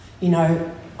You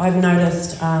know, I've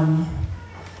noticed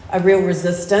a real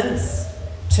resistance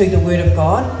to the Word of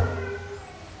God,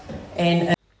 and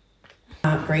it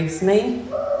grieves me.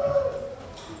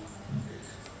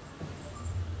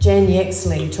 Jan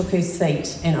Yaxley took her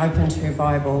seat and opened her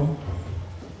Bible.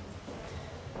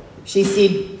 She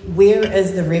said, "Where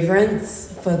is the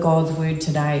reverence for God's Word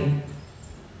today?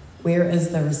 Where is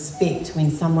the respect when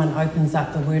someone opens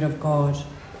up the Word of God?"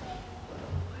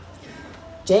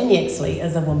 Jan Yaxley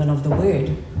is a woman of the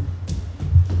Word.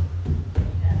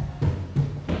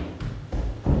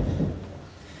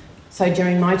 So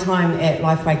during my time at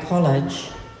Lifeway College,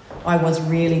 I was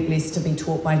really blessed to be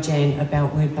taught by Jan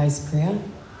about word-based prayer.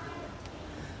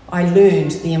 I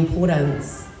learned the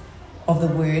importance of the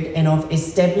Word and of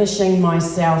establishing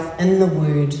myself in the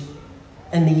Word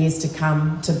in the years to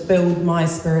come to build my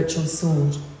spiritual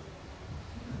sword.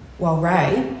 While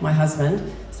Ray, my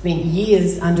husband, spent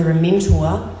years under a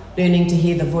mentor learning to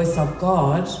hear the voice of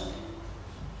God,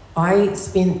 I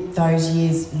spent those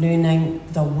years learning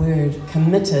the Word,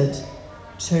 committed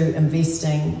to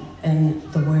investing in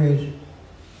the Word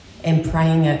and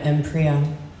praying it in prayer.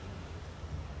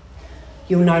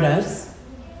 You'll notice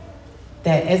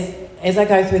that as I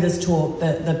go through this talk,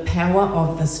 the power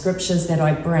of the scriptures that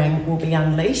I bring will be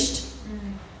unleashed.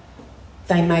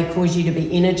 They may cause you to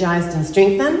be energized and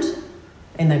strengthened,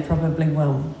 and they probably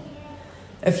will.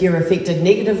 If you're affected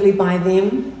negatively by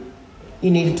them, you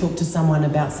need to talk to someone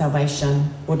about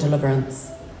salvation or deliverance.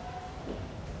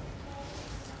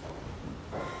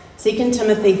 2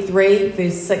 Timothy 3,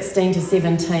 verse 16 to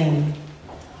 17.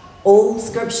 All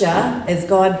scripture is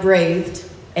God-breathed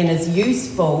and is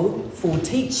useful for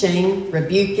teaching,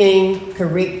 rebuking,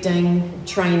 correcting,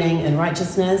 training in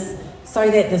righteousness, so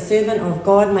that the servant of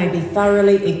God may be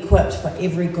thoroughly equipped for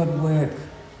every good work.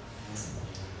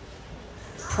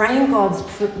 Praying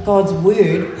God's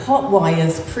word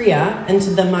hotwires prayer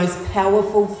into the most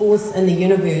powerful force in the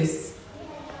universe.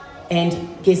 And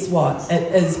guess what?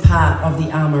 It is part of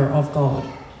the armour of God.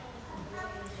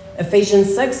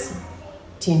 Ephesians 6,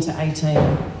 10 to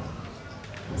 18.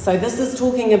 So this is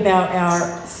talking about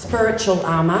our spiritual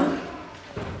armour.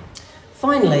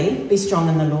 Finally, be strong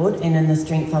in the Lord and in the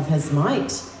strength of his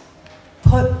might.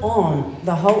 Put on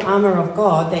the whole armour of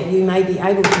God, that you may be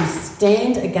able to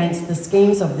stand against the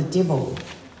schemes of the devil.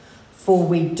 For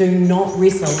we do not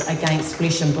wrestle against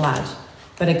flesh and blood,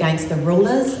 but against the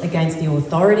rulers, against the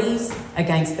authorities,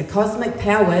 against the cosmic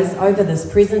powers over this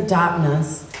present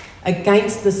darkness,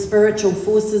 against the spiritual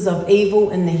forces of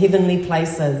evil in the heavenly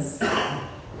places.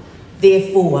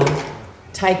 Therefore,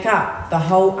 take up the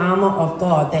whole armour of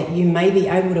God, that you may be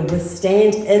able to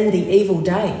withstand in the evil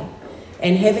day,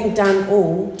 and having done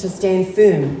all, to stand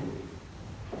firm.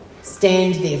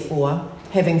 Stand therefore,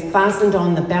 having fastened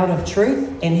on the belt of truth,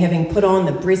 and having put on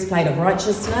the breastplate of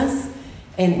righteousness,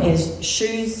 and as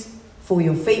shoes for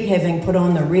your feet, having put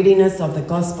on the readiness of the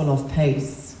gospel of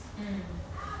peace.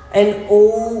 In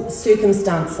all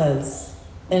circumstances,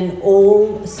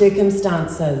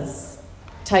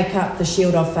 take up the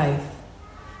shield of faith,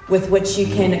 with which you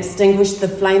can extinguish the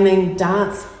flaming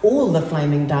darts, all the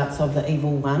flaming darts of the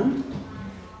evil one.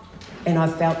 And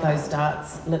I've felt those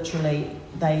darts, literally,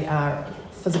 they are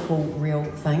physical, real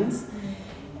things.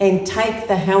 And take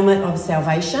the helmet of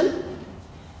salvation,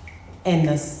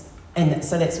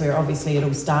 so that's where obviously it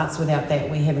all starts. Without that,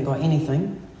 we haven't got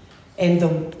anything. And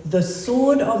the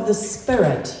sword of the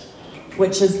Spirit,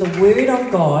 which is the word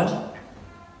of God,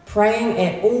 praying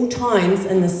at all times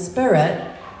in the Spirit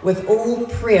with all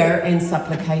prayer and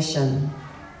supplication.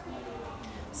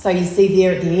 So you see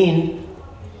there at the end,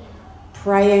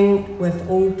 praying with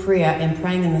all prayer and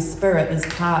praying in the Spirit is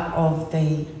part of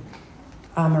the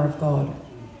armour of God.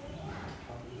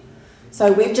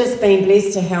 So we've just been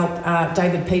blessed to help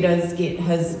David Peters get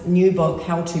his new book,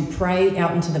 How to Pray,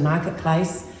 out into the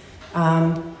marketplace.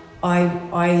 I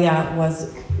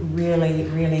was really,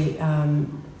 really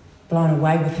blown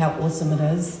away with how awesome it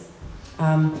is.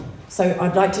 So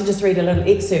I'd like to just read a little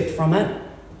excerpt from it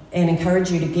and encourage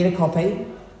you to get a copy.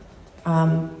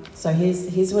 So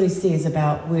here's what he says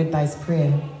about word-based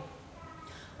prayer.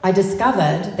 I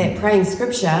discovered that praying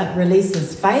scripture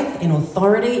releases faith and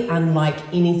authority unlike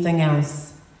anything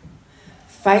else.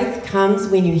 Faith comes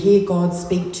when you hear God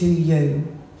speak to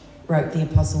you, wrote the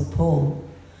Apostle Paul.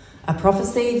 A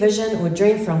prophecy, vision, or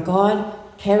dream from God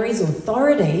carries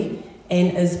authority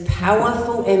and is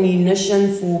powerful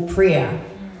ammunition for prayer.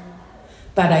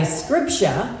 But a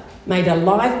scripture made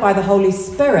alive by the Holy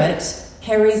Spirit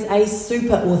carries a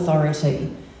super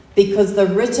authority, because the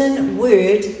written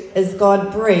word is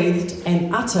God-breathed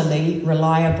and utterly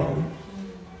reliable.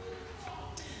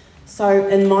 So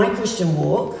in my Christian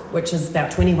walk, which is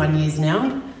about 21 years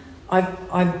now,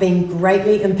 I've been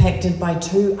greatly impacted by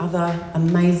two other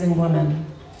amazing women.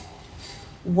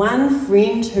 One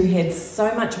friend who had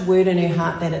so much word in her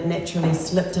heart that it naturally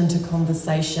slipped into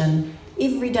conversation,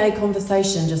 everyday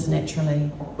conversation just naturally,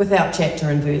 without chapter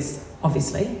and verse,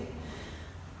 obviously.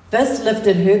 This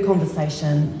lifted her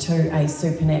conversation to a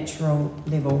supernatural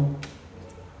level.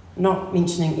 Not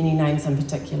mentioning any names in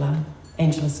particular,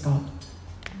 Angela Scott.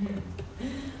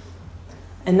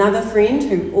 Another friend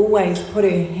who always put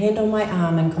her hand on my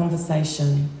arm in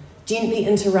conversation, gently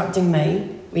interrupting me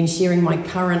when sharing my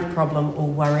current problem or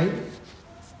worry,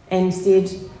 and said,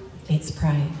 "Let's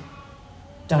pray."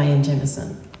 Diane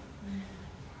Jamison.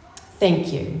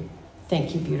 Thank you.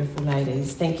 Thank you, beautiful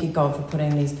ladies. Thank you, God, for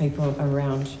putting these people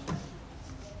around.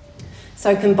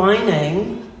 So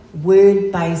combining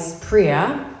word-based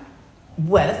prayer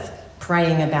with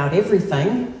praying about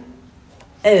everything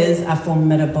is a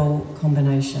formidable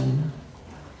combination.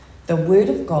 The Word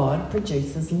of God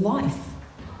produces life.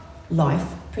 Life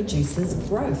produces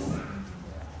growth.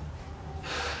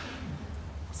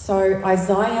 So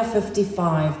Isaiah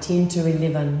 55, 10 to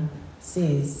 11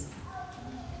 says,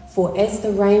 "For as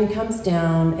the rain comes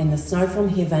down and the snow from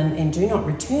heaven and do not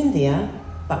return there,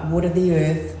 but water the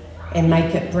earth and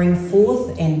make it bring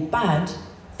forth and bud,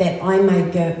 that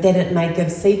it may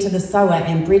give seed to the sower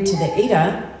and bread to the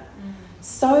eater,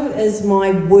 so is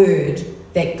my word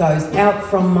that goes out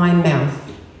from my mouth.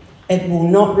 It will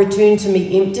not return to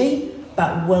me empty,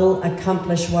 but will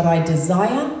accomplish what I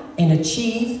desire and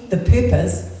achieve the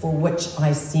purpose for which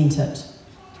I sent it."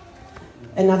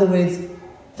 In other words,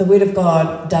 the word of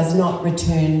God does not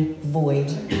return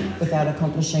void without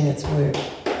accomplishing its work.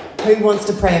 Who wants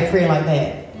to pray a prayer like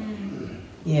that?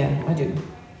 Yeah, I do.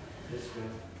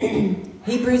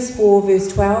 Hebrews 4 verse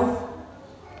 12.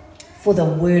 "For the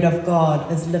word of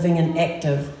God is living and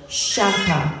active,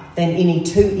 sharper than any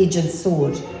two-edged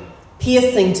sword,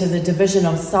 piercing to the division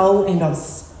of soul and of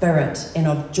spirit and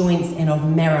of joints and of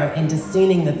marrow, and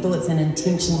discerning the thoughts and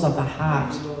intentions of the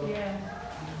heart."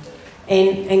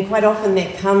 And quite often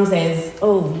that comes as,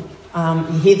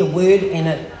 you hear the word and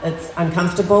it's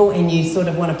uncomfortable and you sort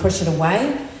of want to push it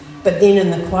away. But then in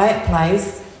the quiet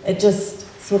place, it just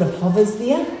sort of hovers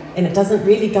there and it doesn't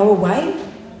really go away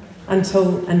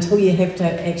until you have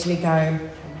to actually go,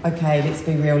 okay, let's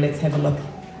be real, let's have a look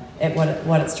at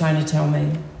what it's trying to tell me.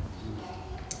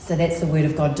 So that's the Word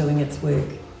of God doing its work.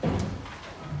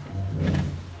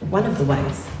 One of the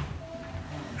ways.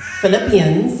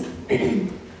 Philippians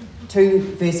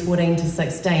 2 verse 14 to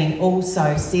 16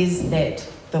 also says that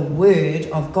the Word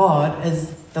of God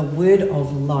is the word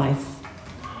of life.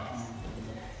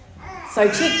 So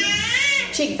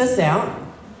check this out.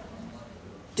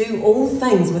 "Do all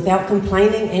things without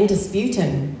complaining and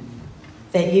disputing,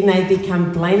 that you may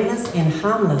become blameless and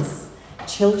harmless,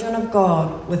 children of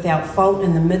God without fault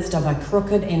in the midst of a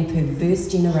crooked and perverse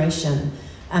generation,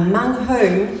 among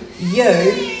whom you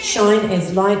shine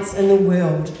as lights in the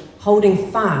world,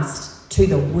 holding fast to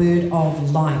the word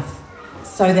of life,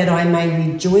 so that I may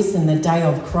rejoice in the day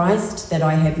of Christ, that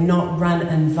I have not run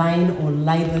in vain or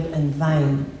laboured in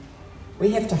vain."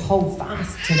 We have to hold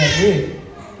fast to that word.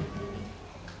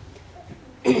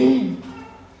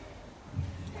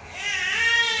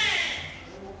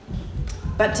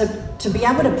 But to be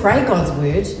able to pray God's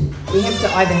word, we have to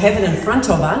either have it in front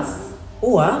of us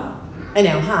or in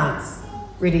our hearts,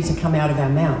 ready to come out of our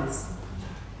mouths.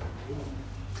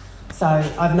 So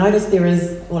I've noticed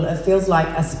it feels like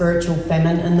a spiritual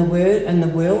famine in the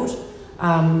world,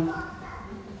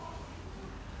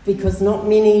 because not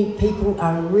many people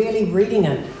are really reading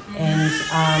it. And,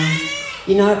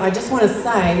 I just want to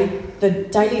say the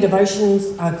daily devotions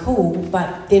are cool,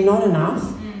 but they're not enough.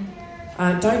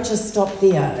 Don't just stop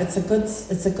there. It's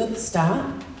a good start,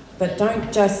 but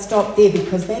don't just stop there,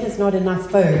 because that is not enough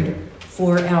food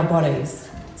for our bodies,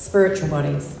 spiritual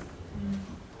bodies.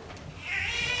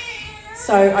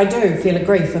 So I do feel a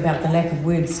grief about the lack of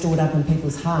words stored up in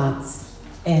people's hearts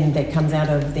and that comes out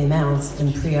of their mouths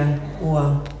in prayer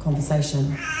or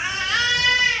conversation.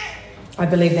 I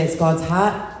believe that's God's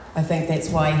heart. I think that's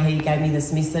why he gave me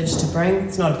this message to bring.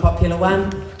 It's not a popular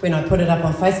one. When I put it up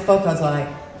on Facebook, I was like,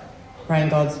 praying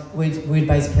God's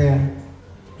word-based prayer.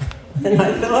 And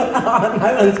I thought,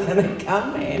 no one's going to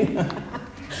come, man.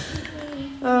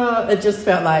 It just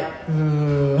felt like,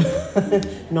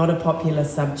 not a popular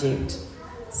subject.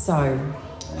 So,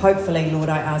 hopefully, Lord,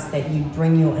 I ask that you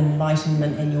bring your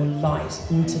enlightenment and your light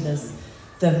into this,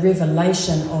 the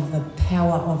revelation of the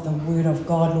power of the Word of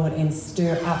God, Lord, and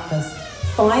stir up this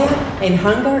fire and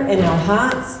hunger in our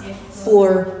hearts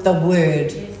for the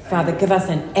Word. Father, give us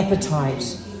an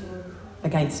appetite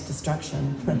against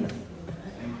destruction.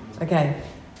 Okay.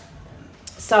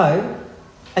 So,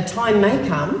 a time may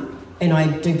come, and I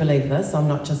do believe this, I'm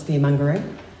not just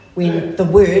fear-mongering, when the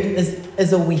word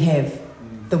is all we have.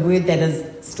 The word that is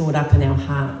stored up in our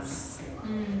hearts.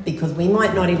 Because we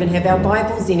might not even have our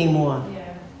Bibles anymore.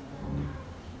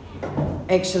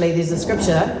 Actually, there's a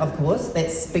scripture, of course,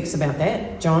 that speaks about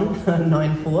that. John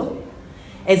 9:4.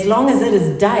 As long as it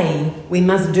is day, we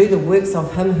must do the works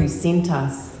of him who sent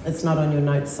us. It's not on your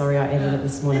notes, sorry, I added it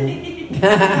this morning.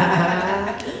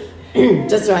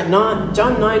 Just right,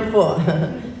 John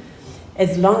 9:4.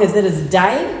 As long as it is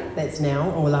day, that's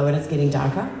now, although it is getting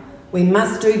darker, we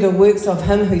must do the works of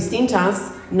him who sent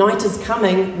us. Night is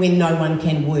coming when no one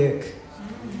can work.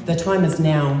 The time is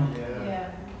now.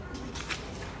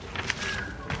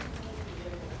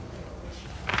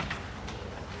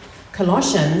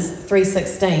 Colossians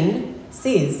 3:16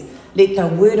 says, let the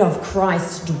word of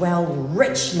Christ dwell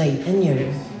richly in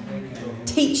you,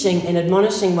 teaching and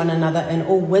admonishing one another in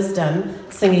all wisdom,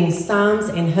 singing psalms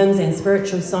and hymns and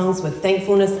spiritual songs with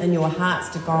thankfulness in your hearts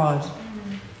to God.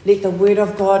 Let the word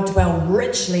of God dwell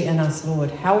richly in us,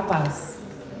 Lord. Help us.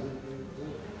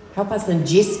 Help us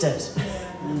ingest it.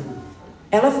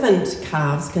 Elephant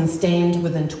calves can stand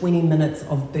within 20 minutes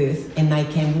of birth, and they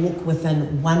can walk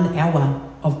within 1 hour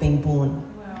of being born.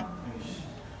 Wow.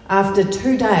 After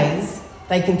 2 days,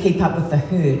 they can keep up with the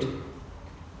herd.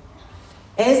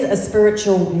 As a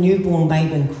spiritual newborn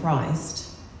babe in Christ,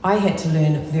 I had to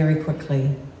learn very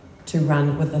quickly to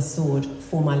run with a sword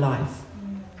for my life.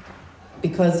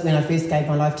 Because when I first gave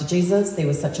my life to Jesus, there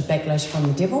was such a backlash from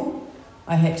the devil.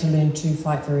 I had to learn to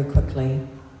fight very quickly.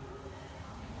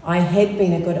 I had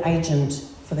been a good agent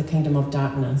for the kingdom of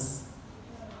darkness.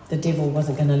 The devil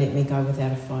wasn't going to let me go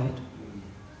without a fight.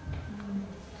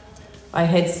 I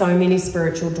had so many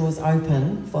spiritual doors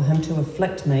open for him to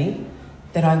afflict me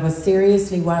that I was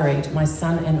seriously worried my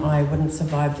son and I wouldn't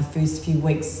survive the first few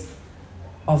weeks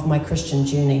of my Christian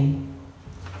journey.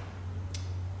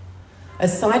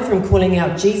 Aside from calling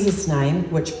out Jesus' name,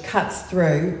 which cuts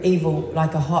through evil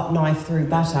like a hot knife through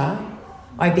butter,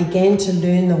 I began to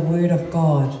learn the Word of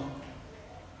God.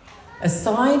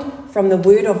 Aside from the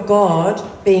Word of God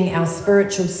being our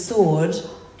spiritual sword,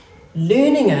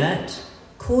 learning it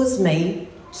caused me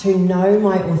to know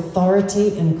my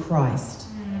authority in Christ.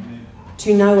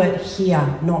 To know it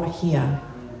here, not here.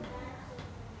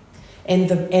 And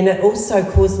it also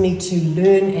caused me to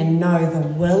learn and know the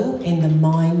will and the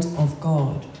mind of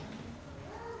God.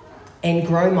 And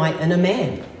grow my inner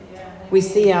man. We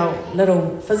see our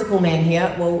little physical man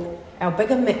here. Well,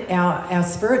 our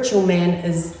spiritual man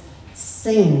is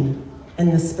seen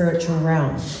in the spiritual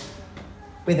realm.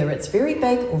 Whether it's very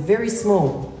big or very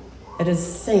small, it is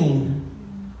seen.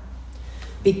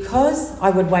 Because I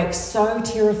would wake so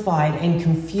terrified and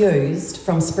confused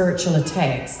from spiritual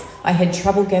attacks, I had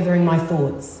trouble gathering my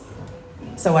thoughts.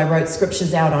 So I wrote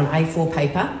scriptures out on A4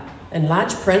 paper in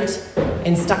large print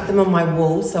and stuck them on my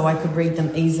wall so I could read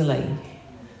them easily.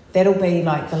 That'll be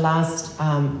like the last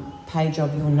page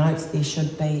of your notes. There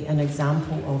should be an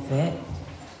example of that.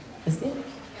 Is there?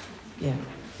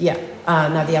 Yeah.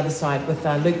 No, the other side with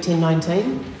Luke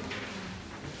 10:19.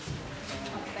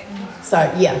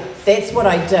 So, yeah, that's what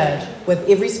I did. With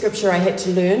every scripture I had to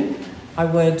learn, I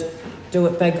would do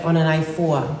it big on an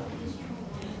A4.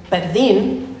 But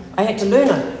then I had to learn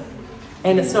it.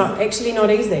 And it's not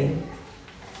easy.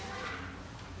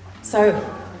 So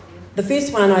the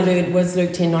first one I learned was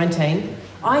Luke 10:19.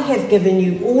 I have given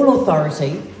you all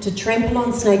authority to trample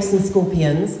on snakes and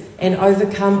scorpions and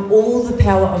overcome all the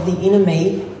power of the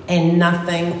enemy, and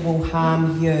nothing will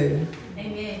harm you.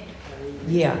 Amen.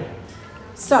 Yeah.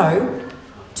 So,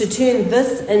 to turn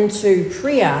this into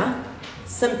prayer,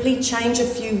 simply change a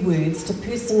few words to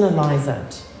personalise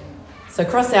it. So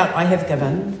cross out I have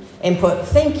given and put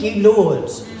thank you, Lord,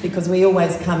 because we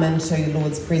always come into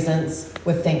Lord's presence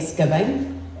with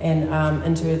thanksgiving and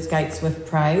into his gates with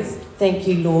praise. Thank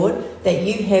you, Lord, that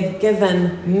you have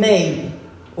given me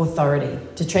authority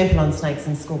to trample on snakes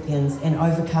and scorpions and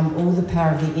overcome all the power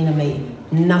of the enemy.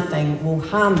 Nothing will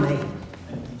harm me.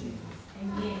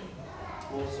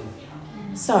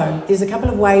 So, there's a couple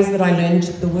of ways that I learned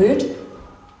the word.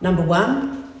 Number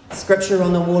one, scripture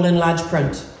on the wall in large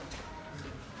print.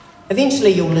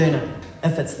 Eventually you'll learn it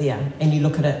if it's there and you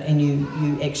look at it and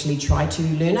you actually try to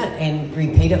learn it and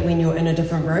repeat it when you're in a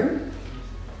different room.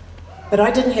 But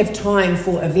I didn't have time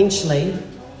for eventually.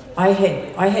 I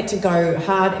had to go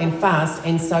hard and fast,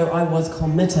 and so I was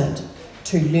committed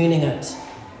to learning it.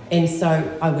 And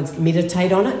so I would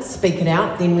meditate on it, speak it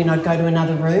out. Then when I'd go to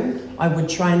another room, I would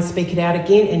try and speak it out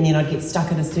again, and then I'd get stuck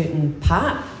at a certain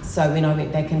part. So when I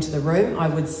went back into the room, I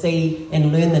would see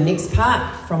and learn the next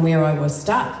part from where I was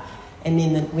stuck. And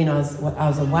then when I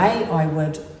was away,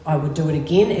 I would do it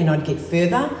again, and I'd get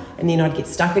further, and then I'd get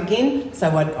stuck again. So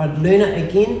I'd learn it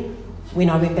again when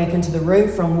I went back into the room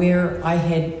from where I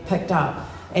had picked up.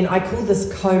 And I call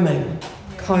this combing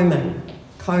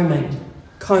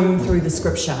through the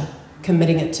scripture,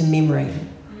 committing it to memory.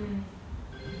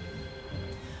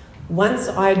 Once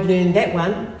I'd learned that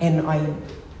one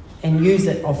and use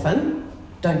it often,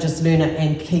 don't just learn it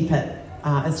and keep it.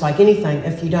 It's like anything,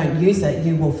 if you don't use it,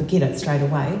 you will forget it straight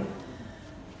away.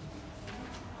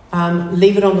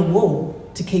 Leave it on the wall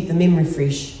to keep the memory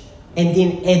fresh, and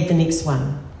then add the next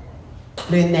one.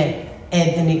 Learn that,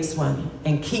 add the next one,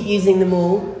 and keep using them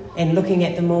all and looking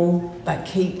at them all, but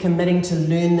keep committing to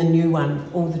learn the new one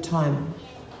all the time.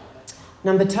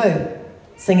 Number 2,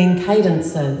 singing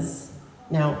cadences.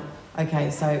 Now,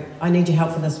 okay, so I need your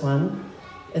help for this one.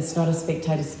 It's not a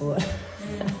spectator sport.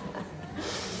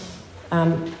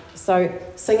 So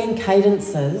singing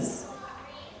cadences,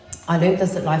 I learnt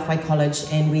this at Lifeway College,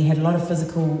 and we had a lot of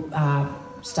physical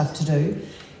stuff to do,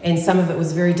 and some of it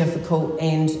was very difficult,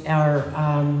 and our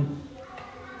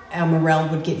morale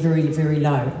would get very, very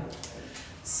low.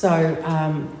 So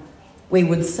we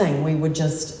would sing. We would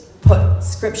just put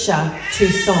scripture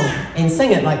to song and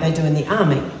sing it like they do in the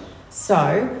army.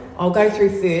 So I'll go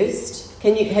through first.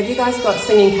 Have you guys got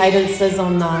singing cadences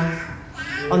on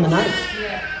the notes?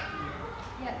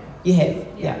 Yeah. You have?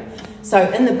 Yeah.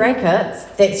 So in the brackets,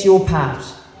 that's your part.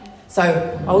 So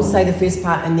I'll say the first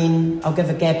part, and then I'll give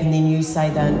a gap, and then you say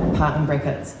the part in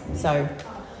brackets. So,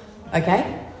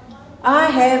 okay? I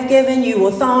have given you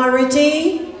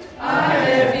authority. I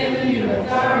have given you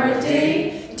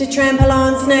authority to trample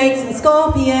on snakes and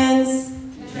scorpions.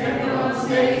 to trample on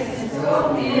snakes and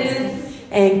scorpions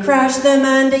And crush them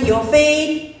under your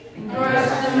feet. and crush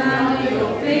them under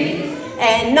your feet,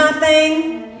 And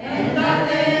nothing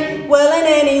will in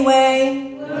any way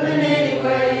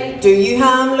do you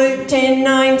harm. Luke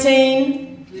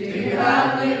 10:19. Do you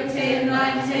have Luke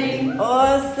 10:19?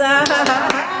 Awesome.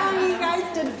 You guys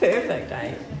did perfect,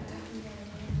 eh?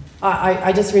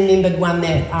 I just remembered one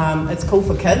that it's cool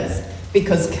for kids,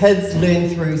 because kids learn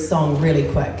through song really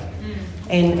quick.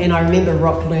 And I remember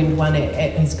Rock learned one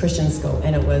at his Christian school,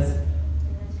 and it was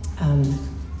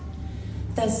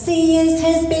the sea is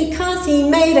his because he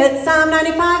made it, Psalm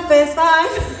 95 verse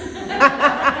 5.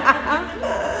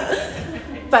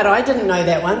 But I didn't know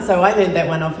that one, so I learned that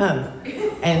one off him.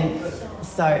 And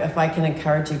so if I can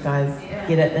encourage you guys,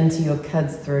 get it into your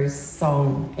kids through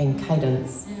song and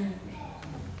cadence.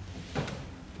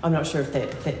 I'm not sure if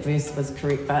that verse was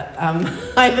correct, but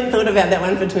I haven't thought about that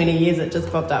one for 20 years. It just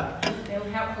popped up. That'll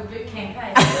help for boot camp,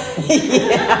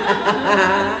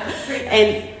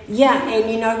 And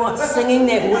you know what? Singing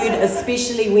that word,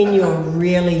 especially when you're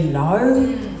really low,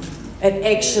 it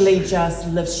actually just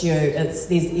lifts you.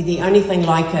 The only thing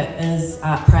like it is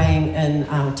praying in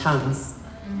tongues.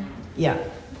 Yeah.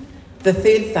 The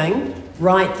third thing,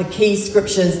 write the key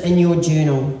scriptures in your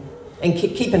journal and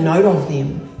keep a note of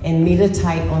them and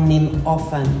meditate on them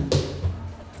often.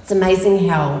 It's amazing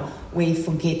how we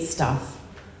forget stuff.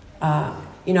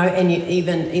 And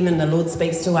even the Lord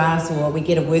speaks to us, or we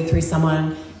get a word through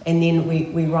someone, and then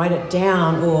we write it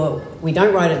down, or we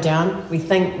don't write it down. We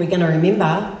think we're going to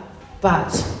remember,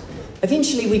 but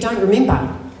eventually we don't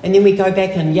remember. And then we go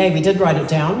back and, we did write it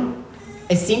down,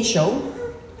 essential,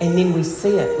 and then we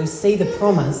see it. We see the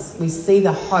promise, we see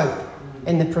the hope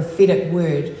and the prophetic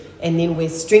word, and then we're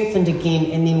strengthened again,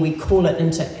 and then we call it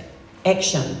into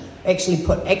action. Actually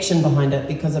put action behind it,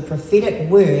 because a prophetic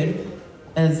word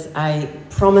is a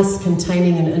promise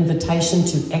containing an invitation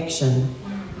to action.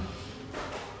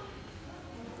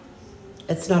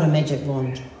 It's not a magic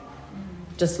wand,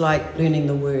 just like learning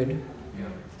the word.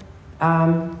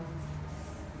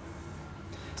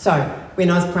 So when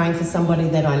I was praying for somebody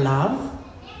that I love,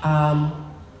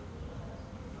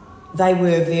 they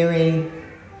were very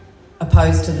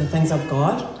opposed to the things of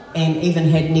God, and even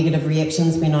had negative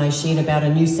reactions when I shared about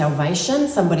a new salvation,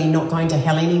 somebody not going to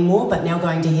hell anymore but now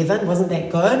going to heaven. Wasn't that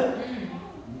good?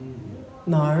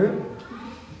 No.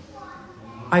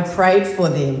 I prayed for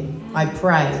them. I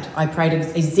prayed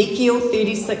Ezekiel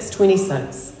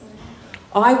 36:26.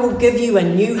 I will give you a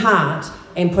new heart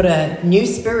and put a new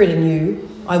spirit in you.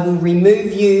 I will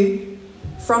remove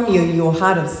from you your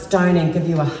heart of stone and give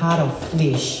you a heart of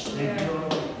flesh.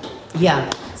 Yeah.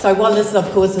 So while this,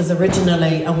 of course, is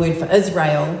originally a word for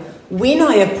Israel, when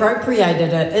I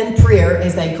appropriated it in prayer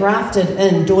as a grafted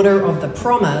in daughter of the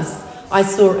promise, I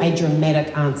saw a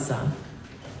dramatic answer.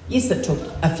 Yes, it took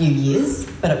a few years,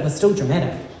 but it was still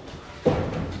dramatic.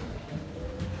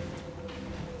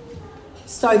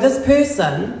 So this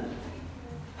person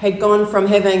had gone from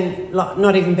having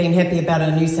not even been happy about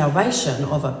a new salvation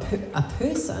of a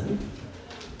person,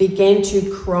 began to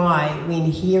cry when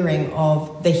hearing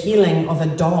of the healing of a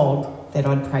dog that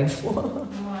I'd prayed for.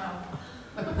 Wow.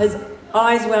 His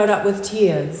eyes welled up with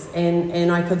tears,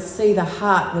 and I could see the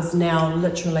heart was now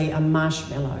literally a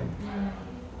marshmallow.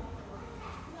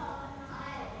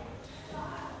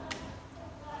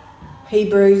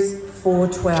 Hebrews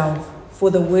 4:12. For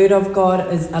the word of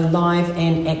God is alive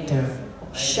and active,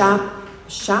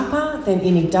 sharper than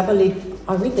any double-edged...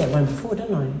 I read that one before,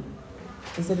 didn't I?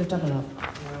 Is it a double up?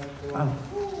 Oh.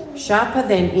 Sharper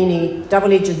than any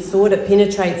double-edged sword, it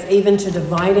penetrates even to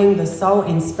dividing the soul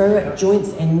and spirit,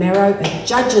 joints and marrow. It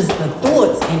judges the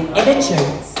thoughts and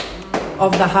attitudes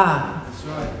of the heart.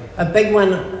 A big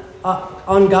one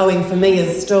ongoing for me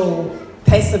is still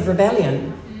passive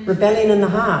rebellion in the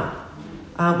heart.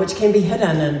 Which can be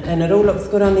hidden and it all looks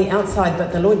good on the outside,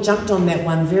 but the Lord jumped on that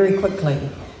one very quickly.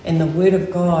 And the Word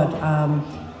of God,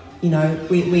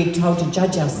 we're told to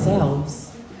judge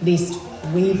ourselves, lest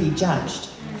we be judged.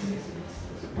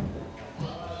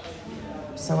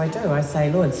 So I do. I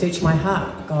say, Lord, search my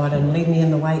heart, God, and lead me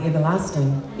in the way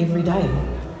everlasting every day.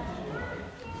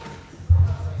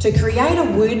 To create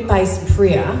a word-based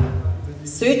prayer,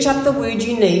 search up the word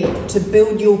you need to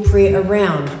build your prayer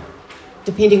around,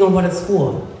 depending on what it's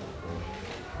for.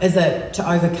 Is it to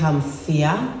overcome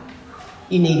fear?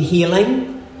 You need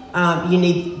healing. You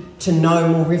need to know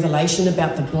more revelation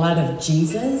about the blood of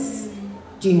Jesus.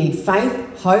 Do you need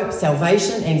faith, hope,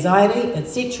 salvation, anxiety,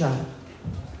 etc.?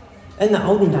 In the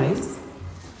olden days,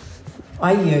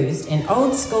 I used an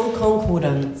old school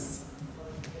concordance,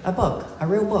 a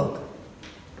real book.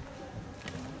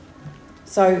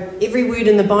 So every word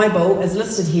in the Bible is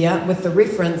listed here with the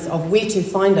reference of where to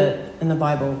find it in the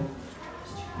Bible,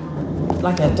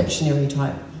 like a dictionary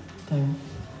type thing.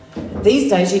 These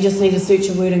days you just need to search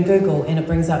a word in Google and it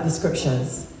brings up the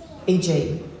scriptures,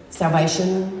 e.g.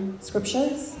 salvation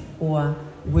scriptures or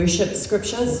worship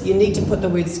scriptures. You need to put the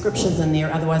word scriptures in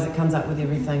there, otherwise it comes up with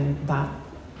everything but.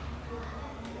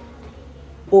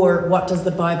 Or what does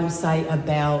the Bible say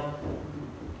about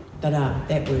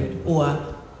that word,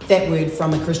 or that word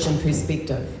from a Christian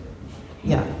perspective.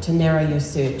 Yeah, to narrow your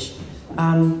search.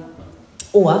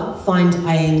 Or find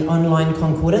an online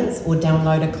concordance or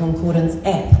download a concordance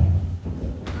app.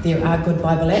 There are good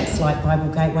Bible apps like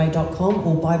BibleGateway.com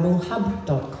or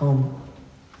BibleHub.com.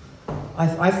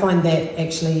 I find that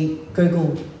actually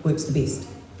Google works the best.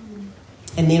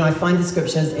 And then I find the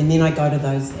scriptures and then I go to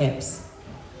those apps.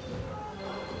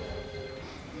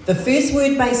 The first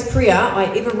word-based prayer I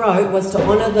ever wrote was to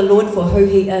honour the Lord for who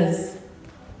He is.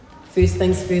 First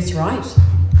things first, right?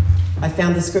 I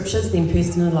found the scriptures, then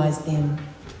personalised them.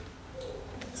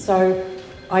 So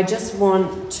I just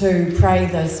want to pray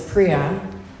this prayer.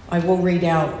 I will read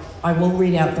out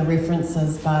the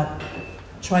references, but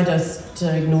try just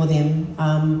to ignore them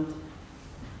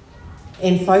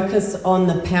and focus on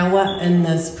the power in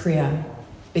this prayer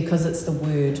because it's the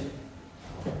word.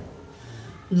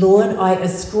 Lord, I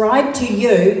ascribe to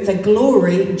you the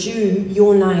glory due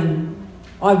your name.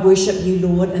 I worship you,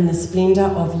 Lord, in the splendour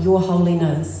of your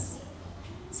holiness.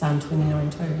 Psalm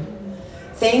 29:2.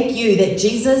 Thank you that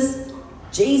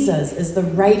Jesus is the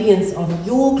radiance of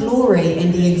your glory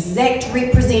and the exact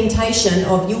representation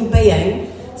of your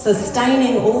being,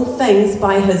 sustaining all things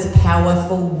by his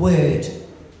powerful word.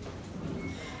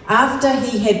 After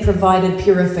he had provided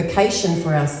purification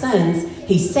for our sins,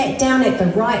 he sat down at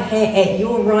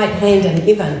your right hand in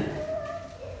heaven.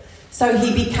 So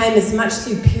he became as much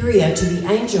superior to the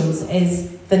angels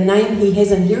as the name he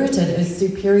has inherited is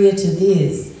superior to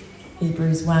theirs.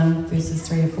 Hebrews 1 verses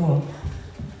 3 or 4.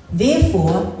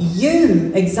 Therefore,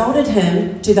 you exalted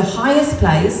him to the highest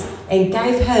place and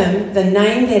gave him the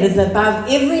name that is above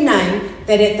every name,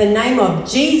 that at the name of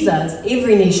Jesus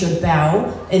every knee should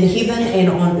bow in heaven and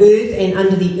on earth and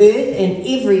under the earth, and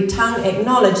every tongue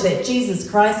acknowledge that Jesus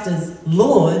Christ is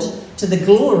Lord, to the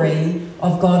glory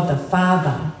of God the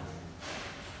Father.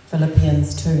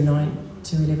 Philippians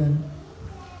 2:9-11.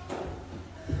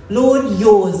 Lord,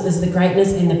 yours is the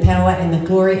greatness and the power and the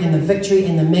glory and the victory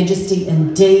and the majesty.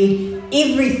 Indeed,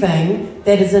 everything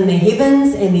that is in the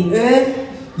heavens and the earth,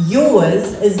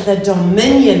 yours is the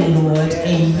dominion, Lord,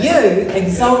 and you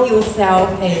exalt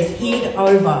yourself as head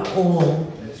over all.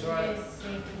 That's right.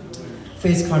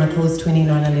 1 Chronicles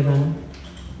 29:11.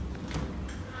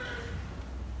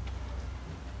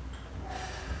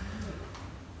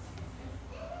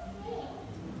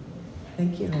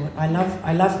 Thank you, Lord. I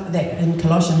love that in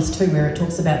Colossians 2 where it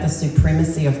talks about the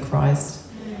supremacy of Christ.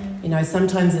 You know,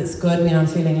 sometimes it's good when I'm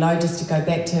feeling low just to go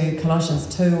back to Colossians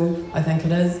 2, I think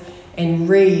it is, and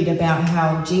read about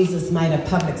how Jesus made a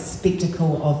public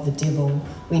spectacle of the devil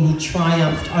when he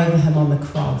triumphed over him on the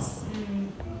cross.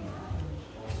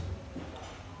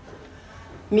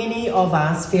 Many of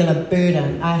us feel a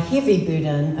burden, a heavy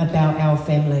burden about our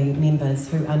family members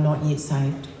who are not yet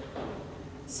saved.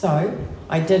 So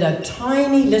I did a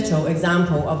tiny little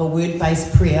example of a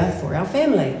word-based prayer for our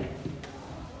family.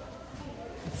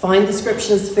 Find the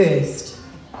scriptures first.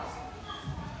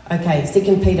 Okay,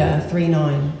 2 Peter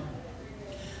 3:9.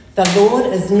 The Lord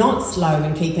is not slow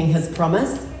in keeping his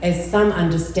promise, as some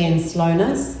understand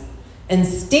slowness.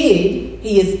 Instead,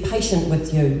 he is patient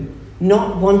with you,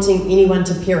 not wanting anyone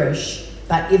to perish,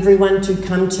 but everyone to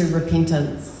come to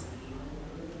repentance.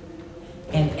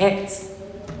 And Acts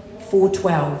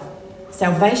 4:12.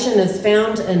 Salvation is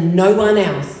found in no one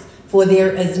else, for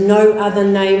there is no other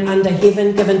name under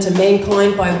heaven given to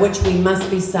mankind by which we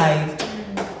must be saved.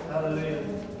 Hallelujah.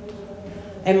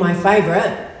 And my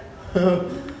favourite,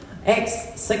 Acts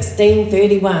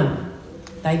 16:31.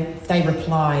 They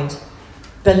replied,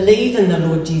 believe in the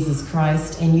Lord Jesus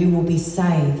Christ and you will be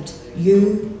saved,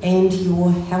 you and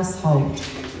your household.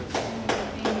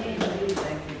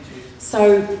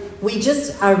 So we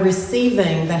just are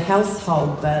receiving the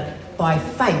household bit by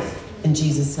faith in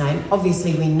Jesus' name.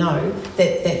 Obviously we know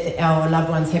that our loved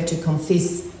ones have to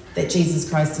confess that Jesus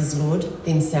Christ is Lord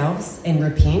themselves and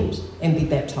repent and be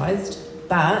baptised.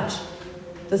 But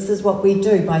this is what we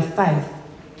do by faith,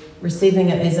 receiving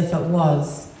it as if it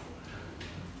was.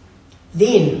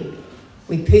 Then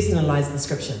we personalise the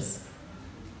scriptures.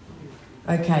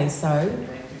 Okay, so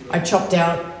I chopped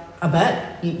out a bit.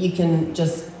 You can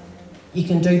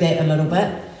do that a little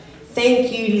bit.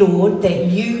 Thank you, Lord, that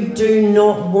you do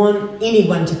not want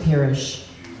anyone to perish,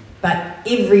 but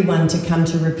everyone to come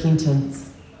to repentance.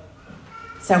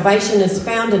 Salvation is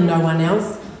found in no one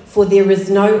else, for there is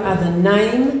no other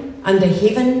name under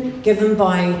heaven given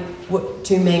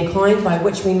to mankind by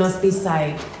which we must be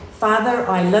saved. Father,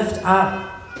 I lift up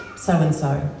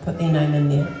so-and-so, put their name in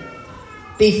there,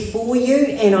 before you,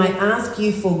 and I ask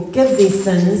you forgive their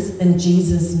sins in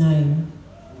Jesus' name.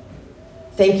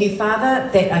 Thank you, Father,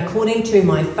 that according to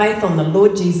my faith on the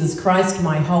Lord Jesus Christ,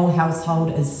 my whole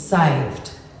household is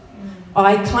saved.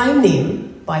 I claim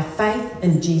them by faith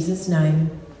in Jesus'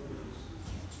 name.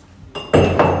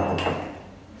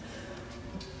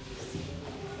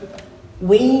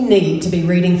 We need to be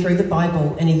reading through the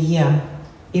Bible in a year,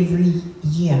 every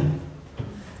year.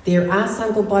 There are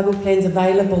some good Bible plans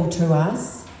available to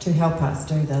us to help us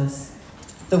do this.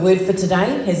 The word for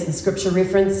today has the scripture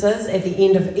references at the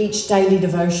end of each daily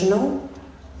devotional.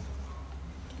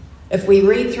 If we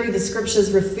read through the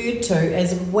scriptures referred to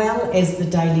as well as the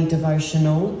daily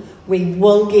devotional, we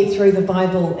will get through the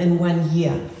Bible in 1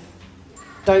 year.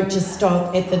 Don't just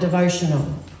stop at the devotional.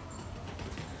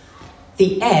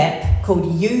 The app called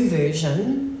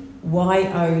YouVersion,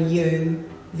 YouVersion,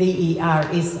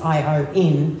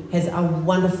 has a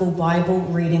wonderful Bible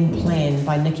reading plan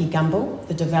by Nikki Gumbel,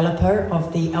 the developer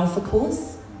of the Alpha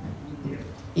course.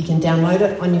 You can download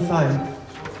it on your phone.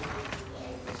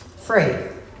 Free.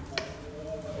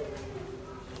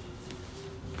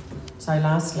 So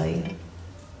lastly,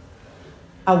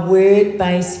 a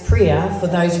word-based prayer for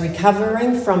those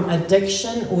recovering from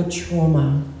addiction or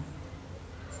trauma.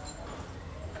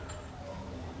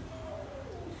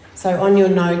 So on your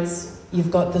notes,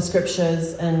 you've got the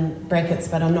scriptures in brackets,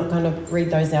 but I'm not going to read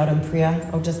those out in prayer.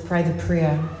 I'll just pray the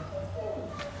prayer.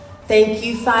 Thank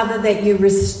you, Father, that you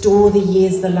restore the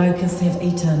years the locusts have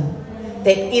eaten,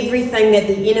 that everything that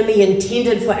the enemy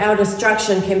intended for our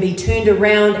destruction can be turned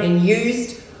around and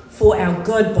used for our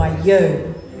good by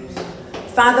you.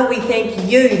 Father, we thank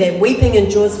you that weeping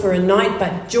endures for a night,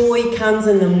 but joy comes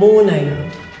in the morning.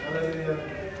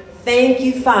 Thank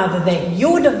you, Father, that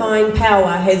your divine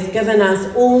power has given us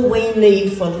all we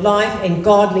need for life and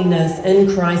godliness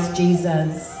in Christ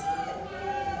Jesus.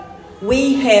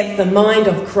 We have the mind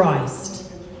of Christ.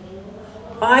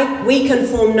 We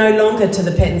conform no longer to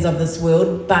the patterns of this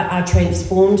world, but are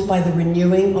transformed by the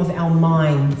renewing of our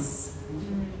minds.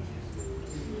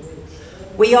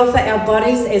 We offer our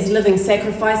bodies as living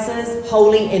sacrifices,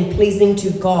 holy and pleasing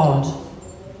to God.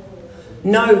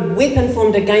 No weapon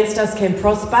formed against us can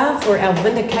prosper, for our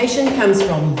vindication comes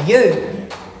from you.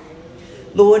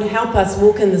 Lord, help us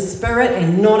walk in the Spirit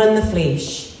and not in the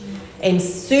flesh. And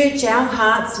search our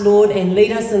hearts, Lord, and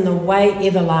lead us in the way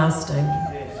everlasting.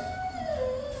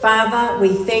 Father,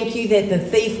 we thank you that the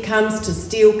thief comes to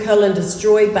steal, kill, and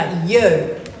destroy, but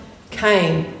you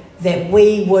came that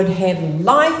we would have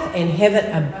life and have it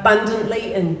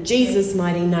abundantly in Jesus'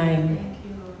 mighty name.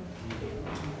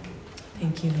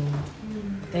 Thank you, Lord.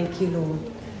 Thank you, Lord.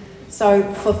 So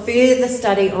for further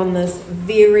study on this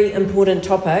very important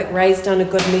topic, Ray's done a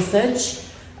good message,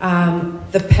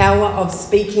 the power of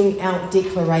speaking out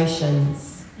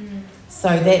declarations.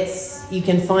 So you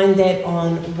can find that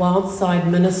on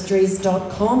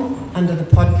wildsideministries.com under the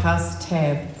podcast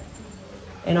tab.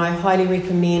 And I highly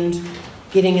recommend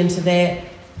getting into that.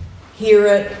 Hear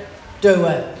it, do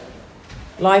it.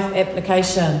 Life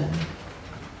application.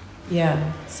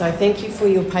 Yeah. So thank you for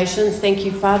your patience. Thank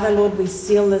you, Father. Lord, we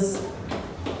seal this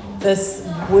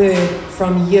word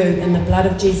from you in the blood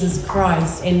of Jesus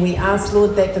Christ. And we ask,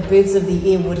 Lord, that the birds of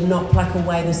the air would not pluck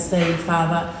away the seed,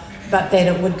 Father, but that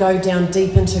it would go down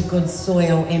deep into good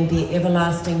soil and bear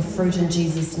everlasting fruit in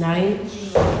Jesus' name.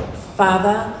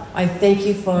 Father, I thank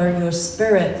you for your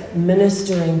Spirit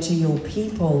ministering to your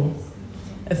people.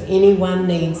 If anyone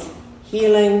needs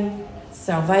healing,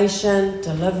 salvation,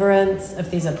 deliverance,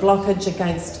 if there's a blockage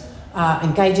against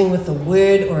engaging with the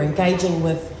Word or engaging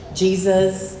with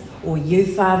Jesus or you,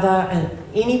 Father, and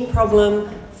any problem,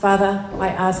 Father, I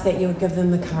ask that you would give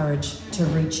them the courage to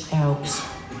reach out.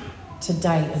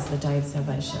 Today is the day of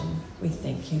salvation. We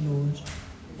thank you, Lord.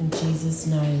 In Jesus'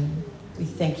 name, we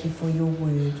thank you for your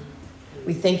word.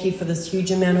 We thank you for this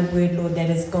huge amount of word, Lord, that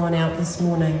has gone out this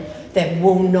morning that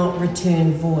will not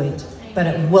return void, but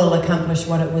it will accomplish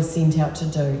what it was sent out to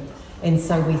do. And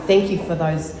so we thank you for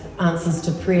those answers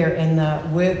to prayer and the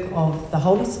work of the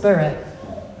Holy Spirit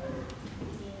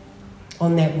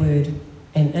on that word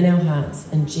and in our hearts.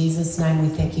 In Jesus' name, we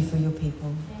thank you for your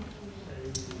people.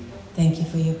 Thank you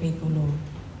for your people, Lord.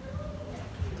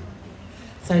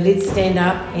 So let's stand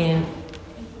up and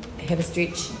have a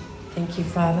stretch. Thank you,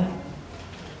 Father.